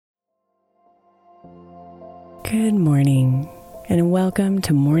Good morning, and welcome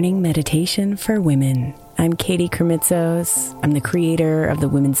to Morning Meditation for Women. I'm Katie Kermitzos. I'm the creator of the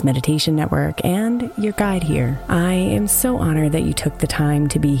Women's Meditation Network and your guide here. I am so honored that you took the time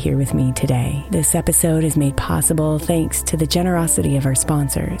to be here with me today. This episode is made possible thanks to the generosity of our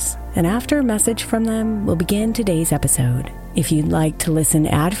sponsors. And after a message from them, we'll begin today's episode. If you'd like to listen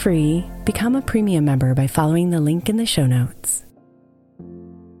ad-free, become a premium member by following the link in the show notes.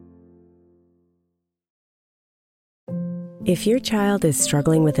 If your child is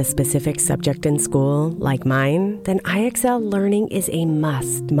struggling with a specific subject in school, like mine, then IXL Learning is a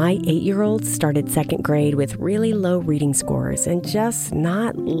must. My 8-year-old started second grade with really low reading scores and just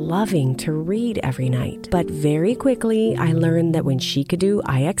not loving to read every night. But very quickly, I learned that when she could do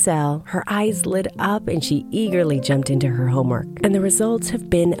IXL, her eyes lit up and she eagerly jumped into her homework. And the results have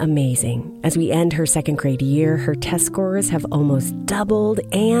been amazing. As we end her second grade year, her test scores have almost doubled,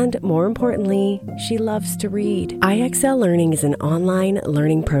 and more importantly, she loves to read. IXL Learning is an online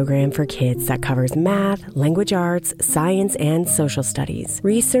learning program for kids that covers math, language arts, science, and social studies.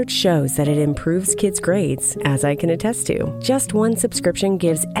 Research shows that it improves kids' grades, as I can attest to. Just one subscription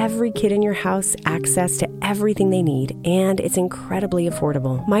gives every kid in your house access to everything they need, and it's incredibly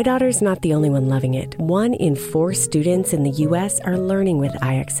affordable. My daughter's not the only one loving it. 1 in 4 students in the U.S. are learning with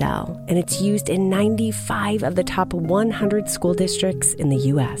IXL, and it's used in 95 of the top 100 school districts in the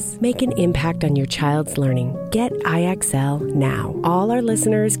U.S. Make an impact on your child's learning. Get IXL now. All our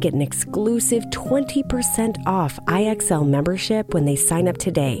listeners get an exclusive 20% off IXL membership when they sign up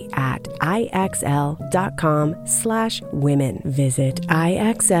today at IXL.com/women. Visit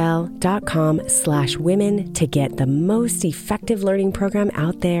IXL.com/women to get the most effective learning program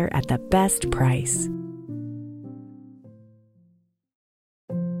out there at the best price.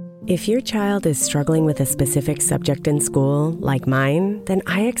 If your child is struggling with a specific subject in school, like mine, then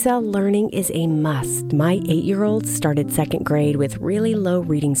IXL Learning is a must. My 8-year-old started second grade with really low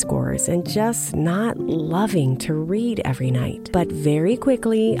reading scores and just not loving to read every night. But very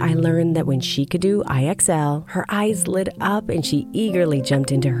quickly, I learned that when she could do IXL, her eyes lit up and she eagerly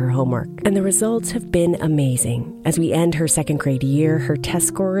jumped into her homework. And the results have been amazing. As we end her second grade year, her test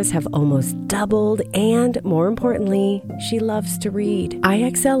scores have almost doubled, and more importantly, she loves to read.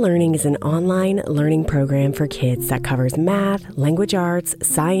 IXL Learning is an online learning program for kids that covers math, language arts,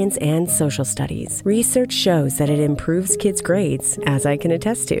 science, and social studies. Research shows that it improves kids' grades, as I can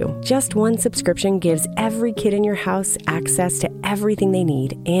attest to. Just one subscription gives every kid in your house access to everything they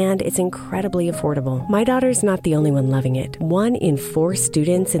need, and it's incredibly affordable. My daughter's not the only one loving it. 1 in 4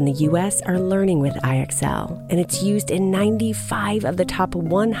 students in the U.S. are learning with IXL, and it's used in 95 of the top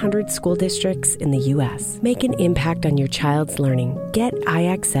 100 school districts in the U.S. Make an impact on your child's learning. Get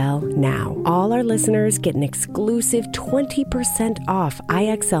IXL now. All our listeners get an exclusive 20% off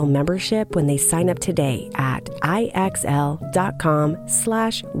IXL membership when they sign up today at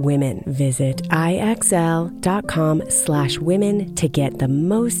IXL.com/women. Visit IXL.com/women to get the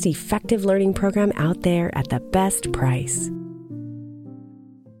most effective learning program out there at the best price.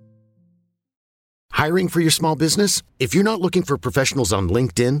 Hiring for your small business? If you're not looking for professionals on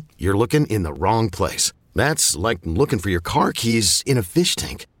LinkedIn, you're looking in the wrong place. That's like looking for your car keys in a fish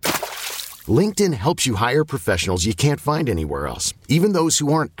tank. LinkedIn helps you hire professionals you can't find anywhere else, even those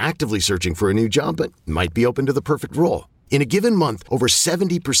who aren't actively searching for a new job but might be open to the perfect role. In a given month, over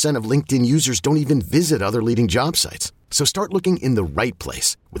 70% of LinkedIn users don't even visit other leading job sites. So start looking in the right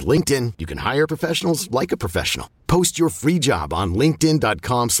place. With LinkedIn, you can hire professionals like a professional. Post your free job on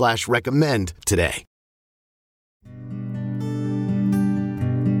linkedin.com/recommend today.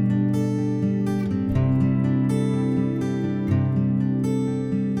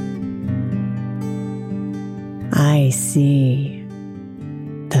 I see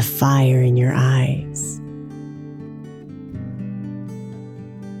the fire in your eyes,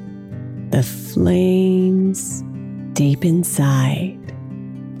 the flames deep inside.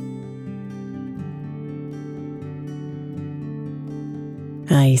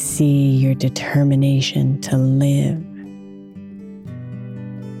 I see your determination to live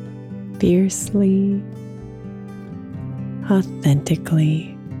fiercely,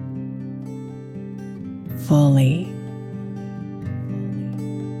 authentically, fully.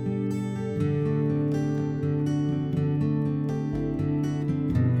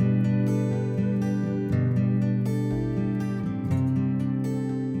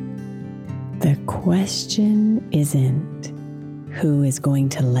 The question isn't who is going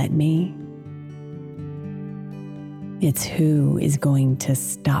to let me, it's who is going to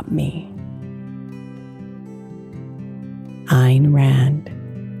stop me. Ayn Rand.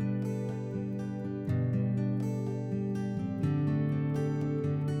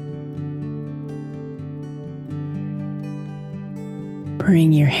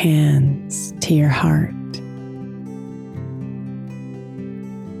 Bring your hands to your heart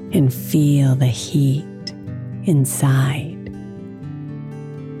and feel the heat inside.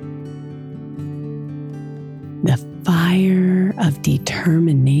 The fire of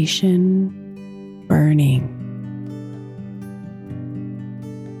determination burning.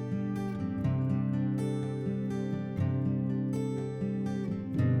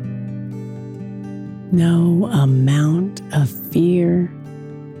 No amount of fear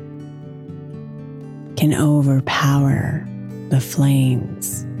can overpower the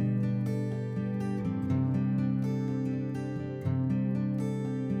flames.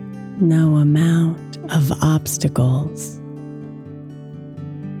 No amount of obstacles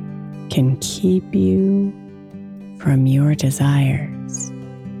can keep you from your desires.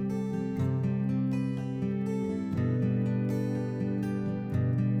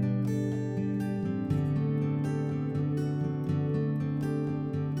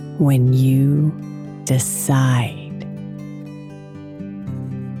 When you decide,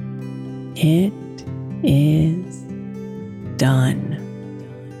 it is done.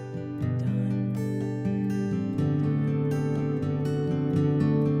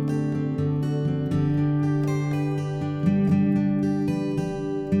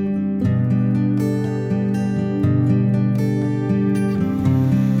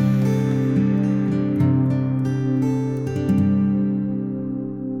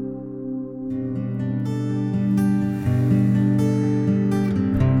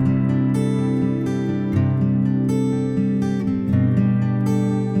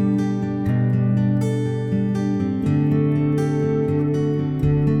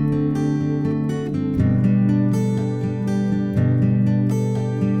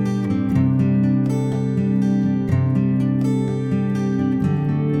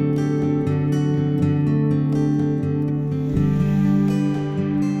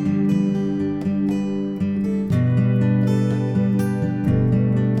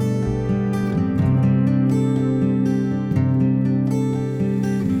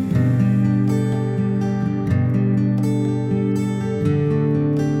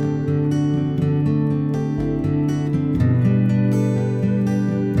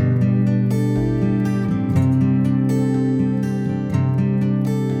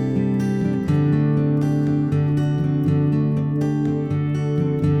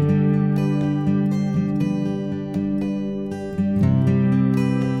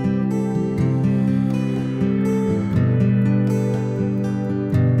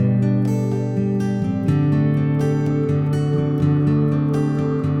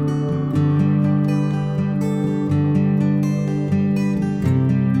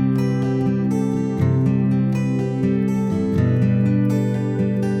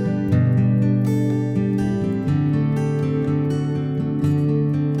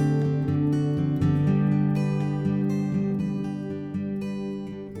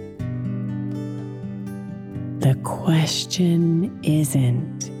 The question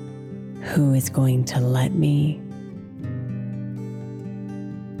isn't who is going to let me,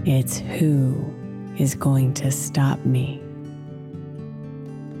 it's who is going to stop me.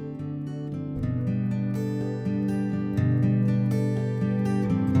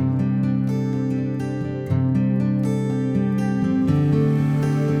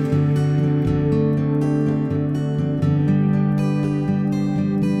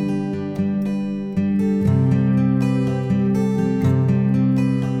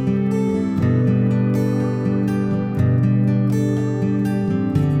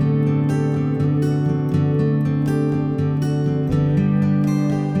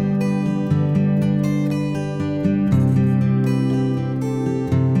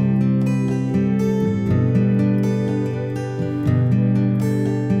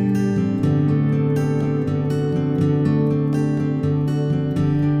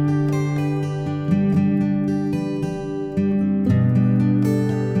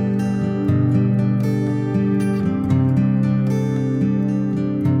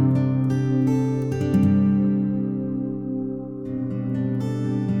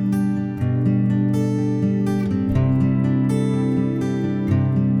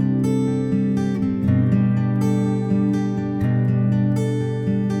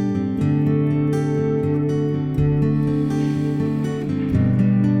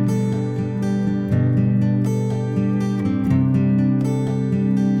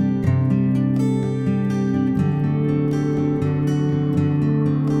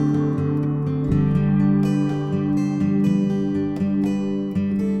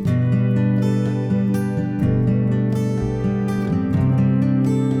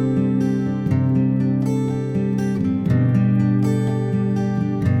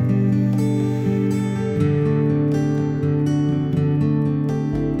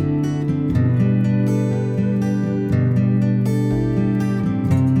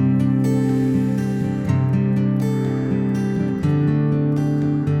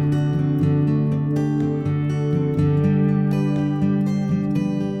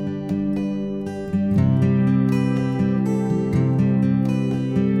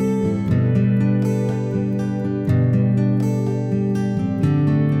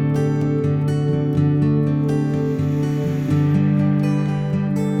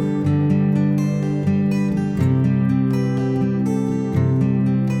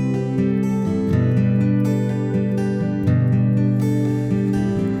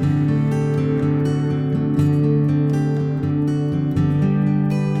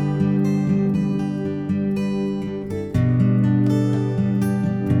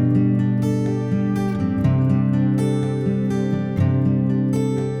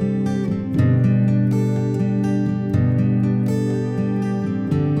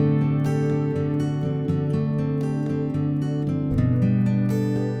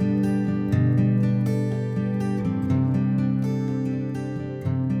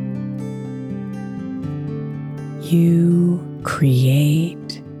 You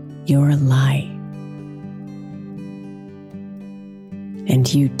create your life,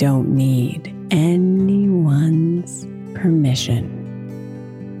 and you don't need anyone's permission,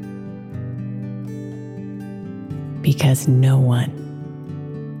 because no one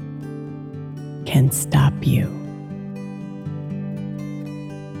can stop you.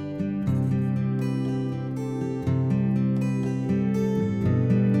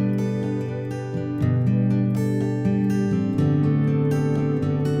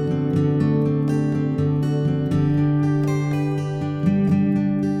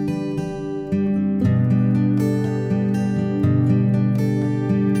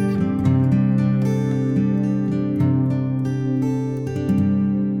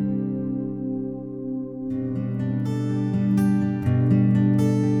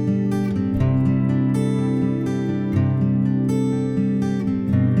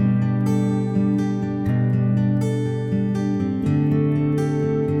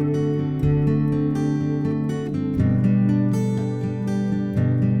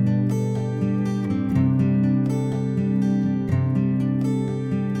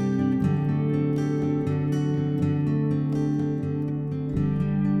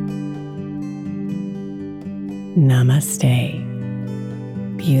 Namaste,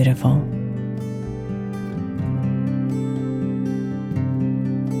 beautiful.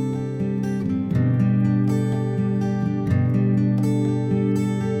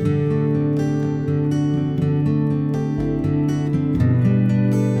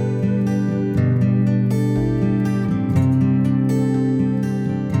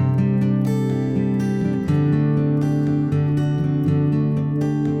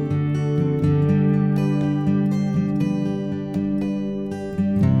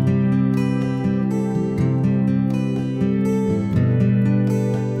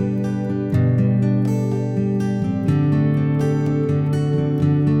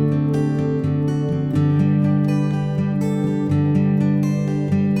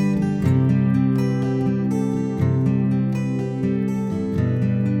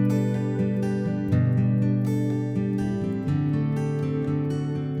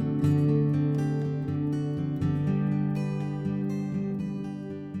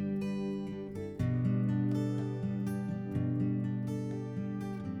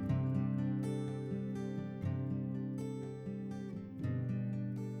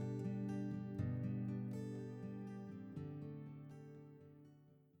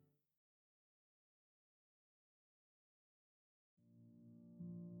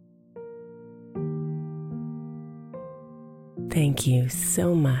 Thank you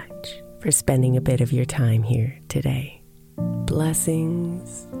so much for spending a bit of your time here today.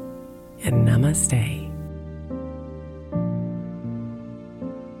 Blessings and namaste.